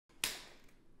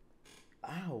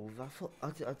I thought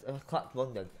I clapped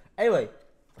wrong then. Anyway,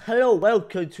 hello,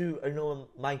 welcome to another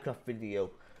Minecraft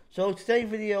video. So today's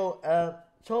video,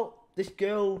 so this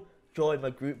girl joined my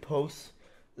group post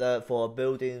for a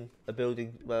building, what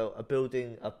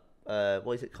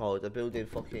is it called? A building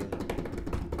fucking,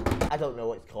 I don't know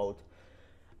what it's called.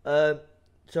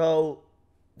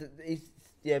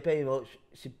 Yeah, pretty much,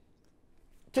 she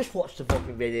just watch the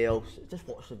fucking video. Just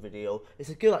watch the video. It's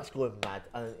a girl that's going mad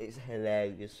and it's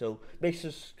hilarious. So make sure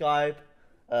to subscribe.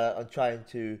 I'm trying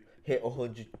to hit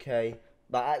 100k.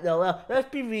 But no, let's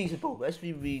be reasonable. Let's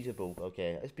be reasonable.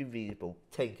 Okay, let's be reasonable.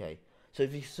 10k. So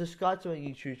if you subscribe to my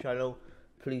YouTube channel,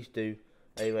 please do.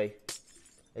 Anyway,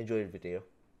 enjoy the video.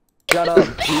 Shut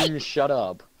up, Doom, shut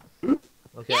up. Okay.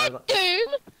 Yeah,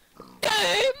 Doom.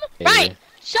 Right,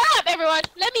 shut up, everyone.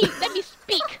 Let me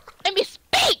speak. Let me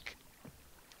speak.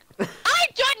 I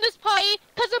joined this party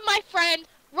because of my friend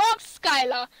Rock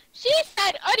Skylar. She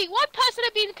said only one person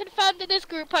had been confirmed in this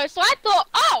group post, so I thought,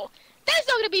 oh, there's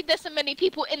not going to be this many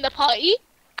people in the party.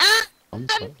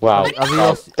 Wow,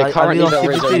 currently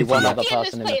there is only one place. other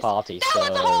person in the party, There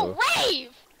was a whole rave.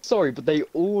 Sorry, but they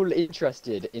all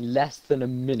interested in less than a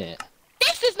minute.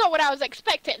 This is not what I was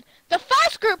expecting. The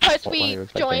first group post we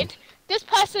joined, this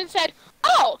person said,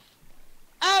 oh,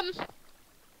 I'm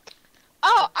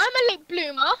a late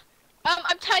bloomer.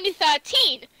 I'm turning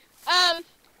 13.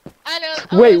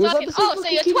 Wait, was was that the same so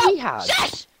fucking you're kid 12. we had?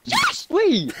 Shush! Shush!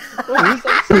 Wait, was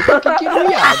that the same fucking kid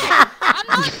we had? I'm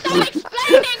not done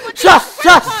explaining what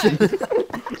Shush!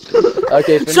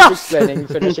 Okay,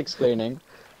 finish explaining.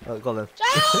 Oh, go on then.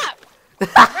 Shut up!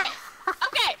 Right.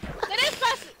 Okay, so this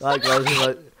person... Right,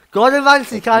 guys, Gordon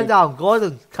Ramsay, calm down.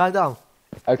 Gordon, calm down.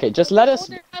 Okay, just let us...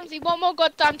 Gordon Ramsay, one more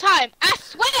goddamn time. I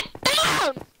swear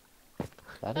down!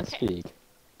 Let us speak.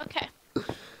 Okay.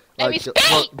 Let me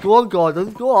speak! Go on,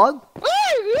 Gordon, go on.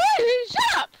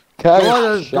 Shut up!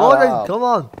 Gordon, come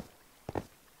on.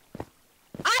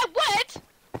 I would,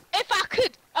 if I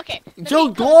could. Okay.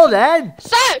 Don't go then.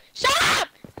 So, shut up!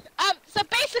 So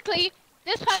basically,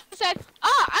 this person said,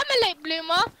 oh, I'm a late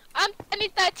bloomer. I'm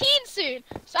turning 13 soon.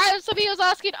 So he was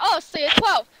asking, oh, so you're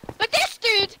 12. But this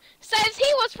dude says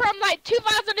he was from like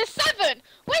 2007,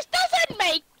 which doesn't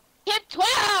make him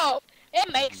 12. It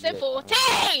makes him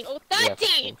 14 or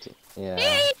 13. Yeah.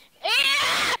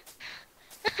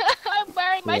 I'm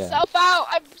wearing myself out.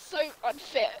 I'm so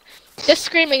unfit. This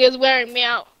screaming is wearing me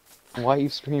out. Why are you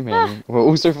screaming? We're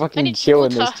also fucking chill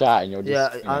in this chat and you're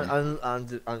just screaming.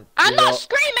 I'm not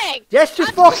screaming! Yes, you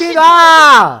fucking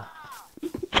are!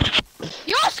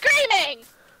 You're screaming!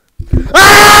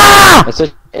 Ah!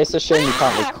 It's a shame you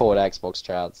can't record Xbox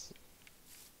chats.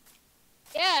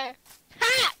 Yeah.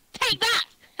 Ha! Take that!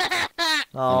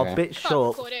 Oh, Okay. bitch, shut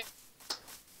up.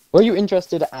 Were you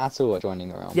interested at all at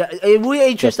joining around? Yeah, were you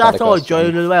interested at all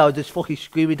joining as well, or just fucking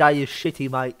screaming down your shitty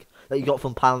mic that you got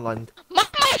from Poundland? My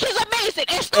mic is amazing!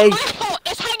 It's not my fault!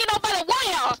 It's hanging on by the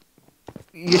wire!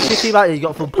 Your shitty mic that you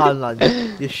got from Poundland.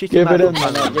 Your shitty Give mic it a from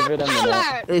minute, Poundland. give it a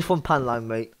minute. It's from Poundland,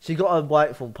 mate. She got a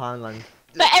mic from Poundland.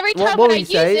 But every time what when I were you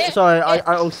use saying? it... Sorry,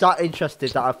 I was that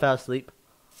interested that I fell asleep.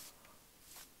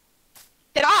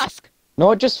 Did ask.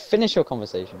 No, just finish your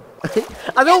conversation.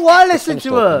 I don't want to listen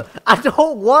to her. I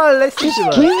don't want to listen to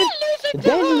her.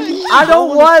 Then I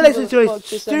don't want to listen to a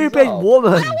stupid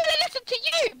woman. I don't want to listen to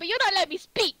you, but you're not letting me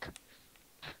speak.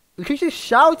 Because she's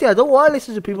shouting. I don't want to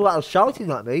listen to people that are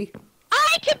shouting at me.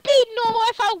 I can be normal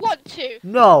if I want to.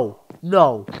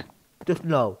 No. Just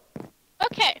no.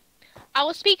 Okay. I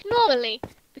will speak normally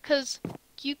because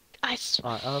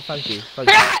Alright, thank you.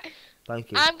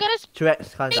 Thank you. I'm gonna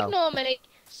T-Rex, calm speak down. normally.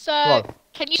 So,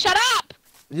 can you shut up?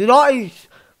 You're not.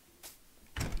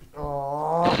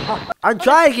 Oh. I'm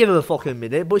trying to give her a fucking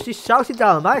minute, but she's shouting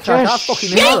down the mic. I can't fucking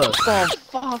hear her. What the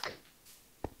fuck?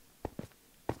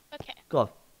 Okay. Go on.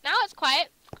 Now it's quiet.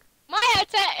 My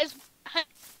headset is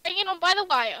hanging on by the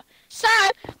wire. So, I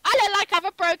look like I have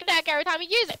a broken egg every time I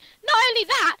use it. Not only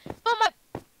that, but my...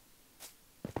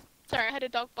 Sorry, I had a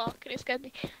dog bark and it scared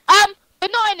me. But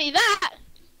not only that...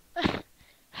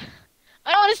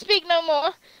 I don't want to speak no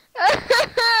more.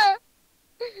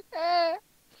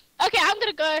 Okay, I'm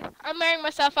gonna go. I'm wearing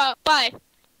myself out. Bye.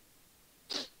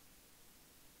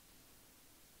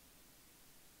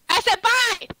 I said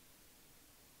bye!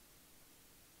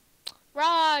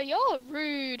 Rah, you're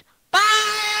rude.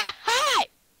 Bye! Hi!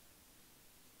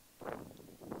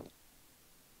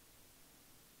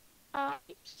 How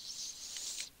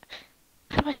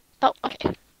do I... Oh,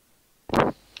 okay.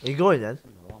 Are you going then?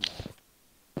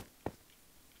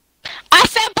 I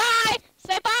said bye!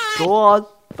 Say bye! Go on.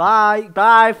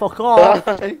 Bye. Fuck off.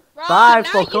 Right, Bye.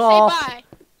 now Fuck you off. say bye.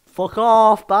 Fuck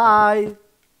off. Bye.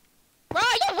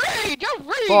 Right, you're rude. You're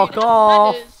rude. Fuck Have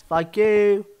off. manners. Thank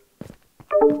you.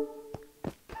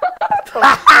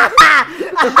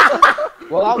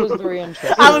 Well, that was very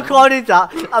interesting. I recorded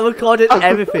that. I recorded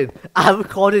everything. I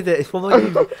recorded it. It's from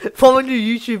a new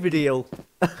YouTube video.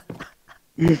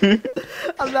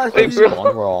 I'm not It's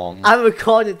gone wrong. I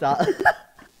recorded that.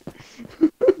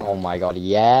 Oh my god,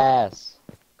 yes.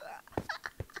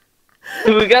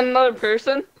 Do we get another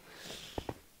person?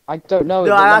 I don't know.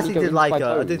 No, it I let me actually go did into like my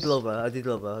her. I did post. love her. I did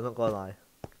love her. I'm not gonna lie.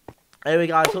 Anyway,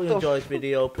 guys, hope you enjoyed this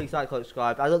video. Please like, comment,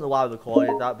 subscribe. I don't know why I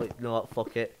recorded that, but you know what?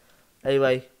 Fuck it.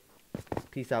 Anyway,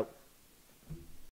 peace out.